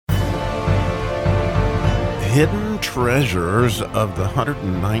hidden treasures of the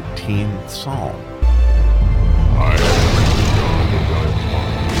 119th Psalm.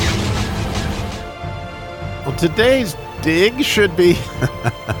 Well, today's dig should be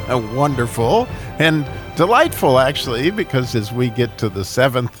wonderful and delightful, actually, because as we get to the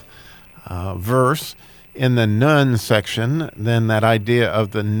seventh verse in the Nun section, then that idea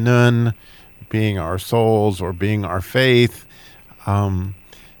of the Nun being our souls or being our faith,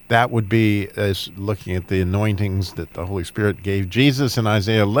 that would be as looking at the anointings that the Holy Spirit gave Jesus in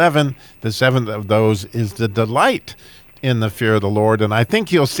Isaiah 11. The seventh of those is the delight in the fear of the Lord. And I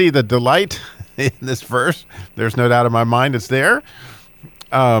think you'll see the delight in this verse. There's no doubt in my mind it's there.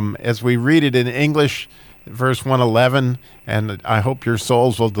 As we read it in English, verse 111, and I hope your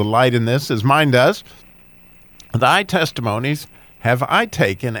souls will delight in this, as mine does. Thy testimonies have I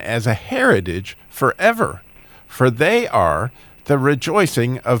taken as a heritage forever, for they are the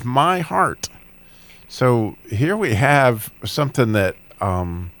rejoicing of my heart. So here we have something that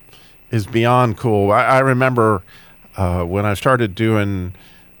is beyond cool. I remember when I started going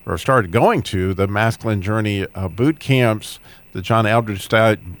to the Masculine Journey boot camps, the John Eldredge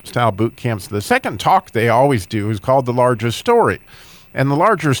style boot camps. The second talk they always do is called The Larger Story. And the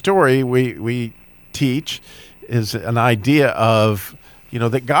larger story we teach is an idea of,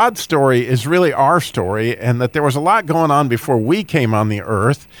 that God's story is really our story, and that there was a lot going on before we came on the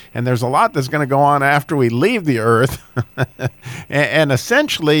earth, and there's a lot that's going to go on after we leave the earth. and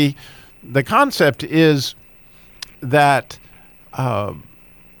essentially, the concept is that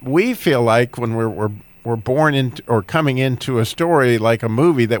we feel like when we're born into or coming into a story like a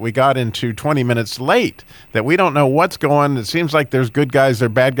movie that we got into 20 minutes late, that we don't know what's going on. It seems like there's good guys,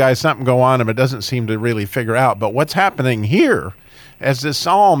 there's bad guys, something go on, and it doesn't seem to really figure out. But what's happening here, as this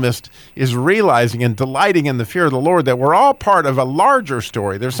psalmist is realizing and delighting in the fear of the Lord, that we're all part of a larger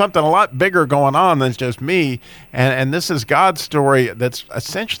story. There's something a lot bigger going on than just me, and this is God's story that's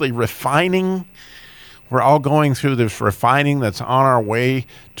essentially refining. We're all going through this refining that's on our way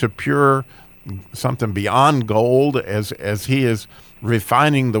to pure, something beyond gold as he is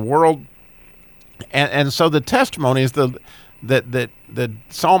refining the world. And so the testimony is that the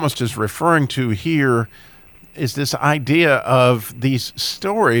psalmist is referring to here is this idea of these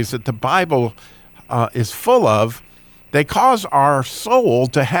stories that the Bible is full of. They cause our soul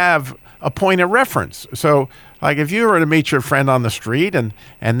to have a point of reference. So like if you were to meet your friend on the street and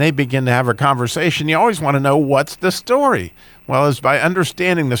they begin to have a conversation, you always want to know what's the story. Well, as by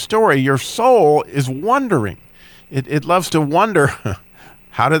understanding the story, your soul is wondering. It loves to wonder,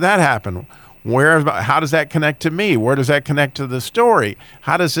 how did that happen? How does that connect to me? Where does that connect to the story?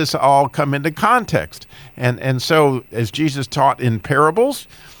 How does this all come into context? And so as Jesus taught in parables,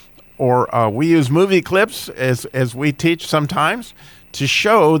 or we use movie clips as we teach sometimes, to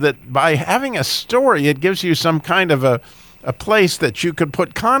show that by having a story, it gives you some kind of a place that you could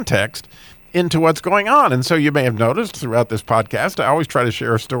put context into what's going on. And so you may have noticed throughout this podcast, I always try to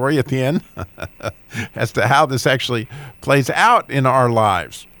share a story at the end as to how this actually plays out in our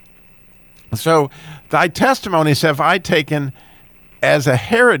lives. So thy testimonies have I taken as a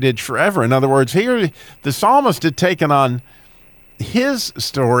heritage forever. In other words, here the psalmist had taken on his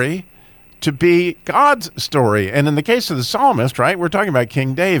story to be God's story. And in the case of the psalmist, right, we're talking about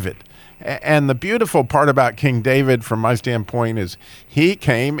King David. And the beautiful part about King David, from my standpoint, is he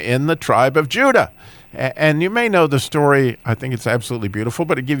came in the tribe of Judah. And you may know the story. I think it's absolutely beautiful,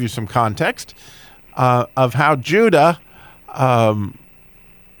 but to give you some context of how Judah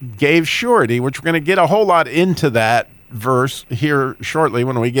gave surety, which we're going to get a whole lot into that verse here shortly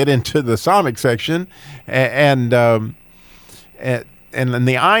when we get into the psalmic section. And in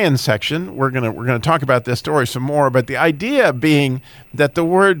the Ayin section, we're going to talk about this story some more. But the idea being that the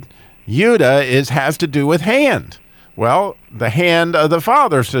word Judah has to do with hand. Well, the hand of the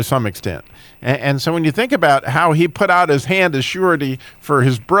Father to some extent. And so when you think about how he put out his hand as surety for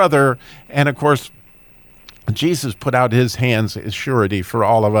his brother, and of course, Jesus put out his hands as surety for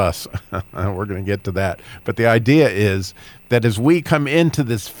all of us. We're going to get to that. But the idea is that as we come into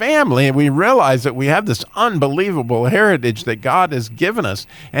this family and we realize that we have this unbelievable heritage that God has given us,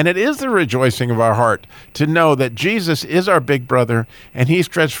 and it is the rejoicing of our heart to know that Jesus is our big brother, and he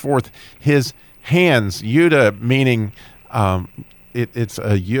stretched forth his hands. Yudah meaning it's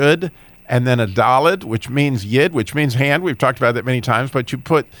a yud, and then a dalid, which means yid, which means hand. We've talked about that many times, but you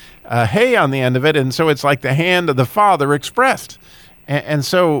put hey on the end of it, and so it's like the hand of the Father expressed. And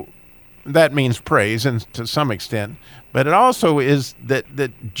so that means praise, and to some extent. But it also is that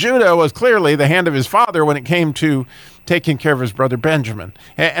Judah was clearly the hand of his father when it came to taking care of his brother Benjamin.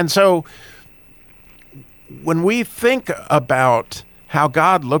 And so when we think about how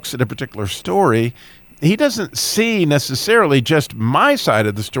God looks at a particular story, he doesn't see necessarily just my side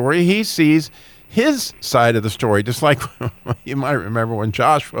of the story. He sees his side of the story, just like you might remember when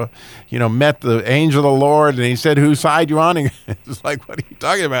Joshua, met the angel of the Lord and he said, whose side you on? And it's like, what are you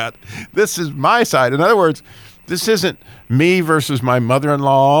talking about? This is my side. In other words, this isn't me versus my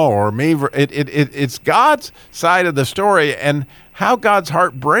mother-in-law or me. It's God's side of the story, and how God's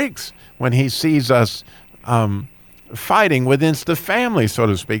heart breaks when he sees us fighting within the family, so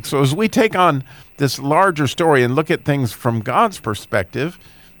to speak. So as we take on this larger story and look at things from God's perspective,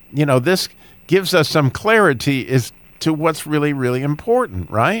 this gives us some clarity as to what's really, really important,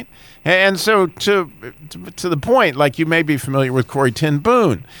 right? And so to the point, like you may be familiar with Corrie ten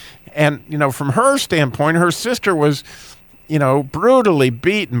Boom, and, from her standpoint, her sister was, brutally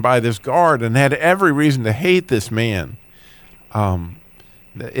beaten by this guard and had every reason to hate this man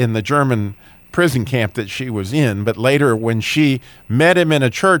in the German prison camp that she was in. But later when she met him in a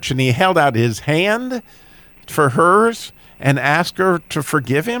church and he held out his hand for hers and asked her to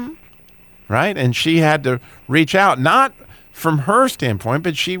forgive him, right? And she had to reach out, not from her standpoint,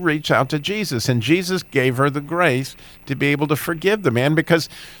 but she reached out to Jesus, and Jesus gave her the grace to be able to forgive the man, because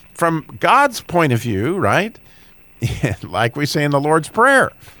from God's point of view, right, like we say in the Lord's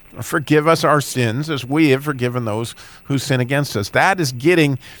Prayer, forgive us our sins as we have forgiven those who sin against us. That is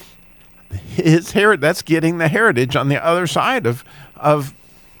getting that's getting the heritage on the other side of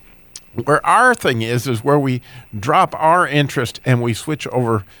where our thing is where we drop our interest and we switch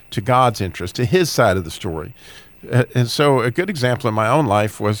over to God's interest, to his side of the story. And so a good example in my own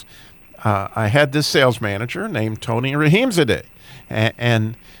life was I had this sales manager named Tony Rahimzadeh,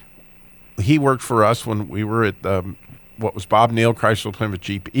 and he worked for us when we were at what was Bob Neal Chrysler Plymouth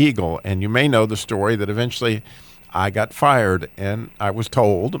Jeep Eagle. And you may know the story that eventually I got fired, and I was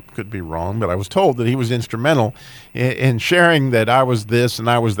told, could be wrong, but I was told that he was instrumental in sharing that I was this and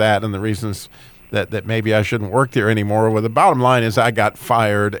I was that, and the reasons that maybe I shouldn't work there anymore. Well, the bottom line is I got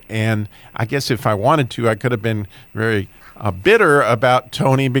fired, and I guess if I wanted to, I could have been very bitter about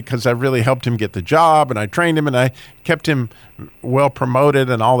Tony, because I really helped him get the job, and I trained him, and I kept him well promoted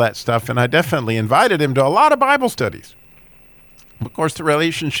and all that stuff, and I definitely invited him to a lot of Bible studies. Of course, the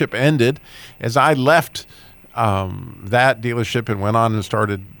relationship ended as I left that dealership and went on and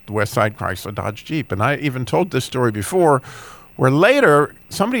started Westside Chrysler Dodge Jeep. And I even told this story before, where later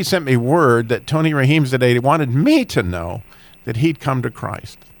somebody sent me word that Tony Rahimzadeh wanted me to know that he'd come to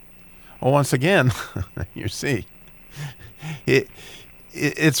Christ. Well, once again, you see,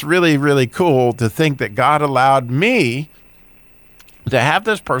 it's really, really cool to think that God allowed me to have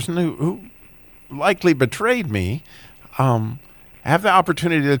this person who likely betrayed me, have the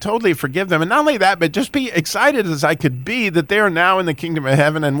opportunity to totally forgive them. And not only that, but just be excited as I could be that they are now in the kingdom of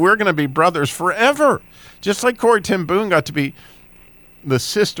heaven and we're going to be brothers forever. Just like Corrie ten Boom got to be the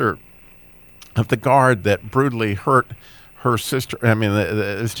sister of the guard that brutally hurt her sister. I mean,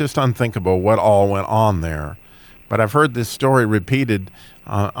 it's just unthinkable what all went on there. But I've heard this story repeated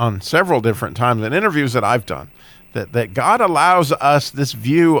on several different times in interviews that I've done, that God allows us this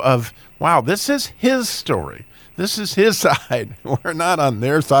view of, wow, this is his story. This is his side. We're not on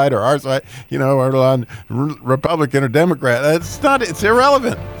their side or our side. We're on Republican or Democrat. It's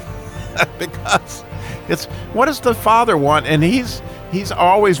irrelevant because it's, what does the Father want? And he's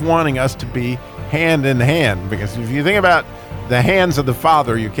always wanting us to be hand in hand, because if you think about the hands of the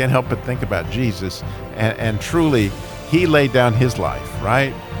Father, you can't help but think about Jesus. And truly, he laid down his life,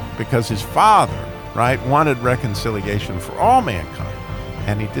 right? Because his Father, right, wanted reconciliation for all mankind.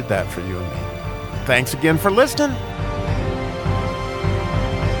 And he did that for you and me. Thanks again for listening.